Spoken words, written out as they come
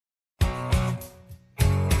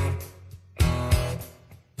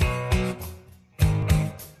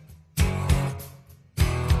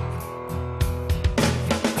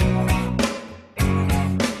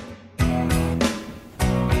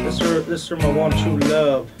This is for my one true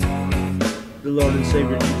love, the Lord and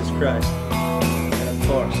Savior Jesus Christ. And of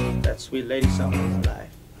course, that sweet lady song in my life.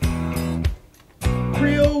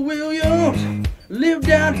 Creole Williams lived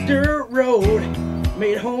down a dirt road,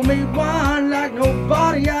 made homemade wine like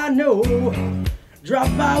nobody I know.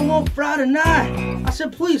 Dropped by one Friday night, I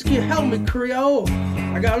said, please can you help me, Creole?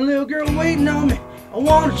 I got a little girl waiting on me, I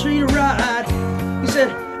want to treat her right. He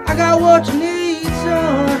said, I got what you need,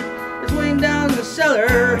 son, it's waiting down in the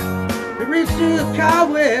cellar. He reached to the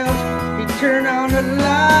cobwebs, he turned on the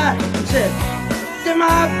light and said, there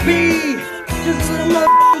might be just a little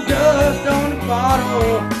motherfucking dust on the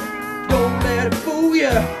bottle. Don't let it fool you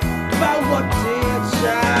about what's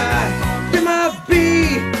inside. There might be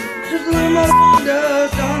just a little motherfucking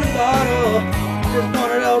dust on the bottle. Just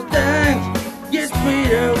one of those things, gets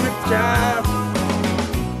sweeter with time.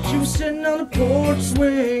 She was sitting on the porch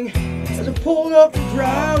swing as I pulled up the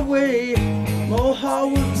driveway. My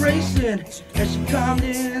heart was racing as she climbed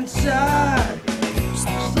inside.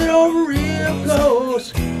 She slid over real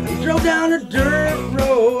close and drove down the dirt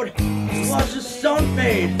road and watched the sun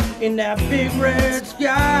fade in that big red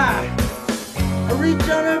sky. I reached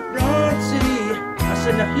on her front seat, I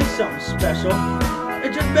said, now here's something special.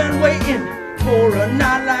 It's just been waiting for a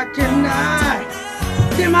night like tonight.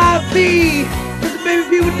 There might be just a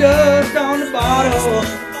baby with dust on the bottle.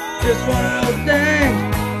 Just one of those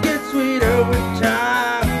things, gets sweeter with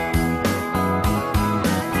time.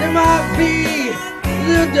 There might be a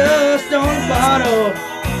little dust on the bottle.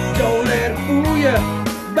 Don't let it fool you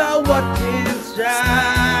about what's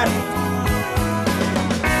inside.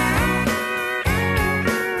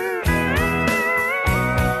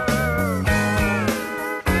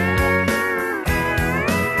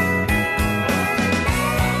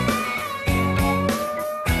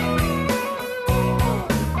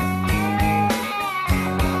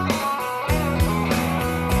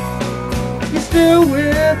 Still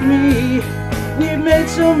with me, we've made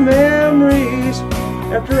some memories.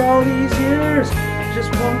 After all these years, just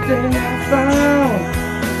one thing I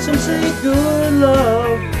found. Some say good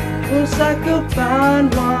love looks like a fine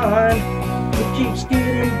wine. It keeps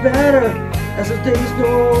getting better as the days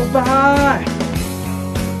go by.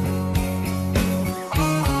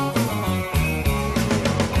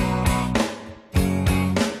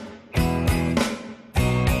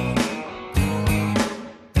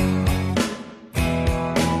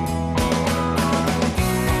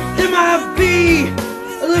 There might be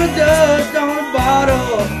a little dust on the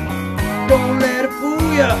bottle. Don't let it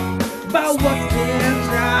fool you about what's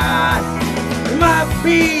inside. There might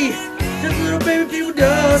be just a little baby with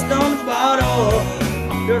dust on the bottle.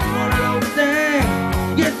 Just one of those things,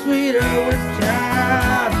 get sweeter with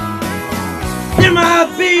time. There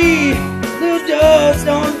might be a little dust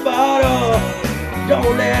on the bottle.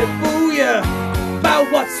 Don't let it fool you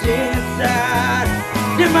about what's inside.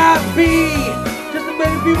 There might be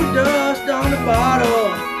baby with dust on the bottle.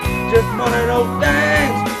 Just one of those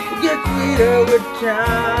things that get sweeter with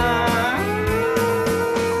time.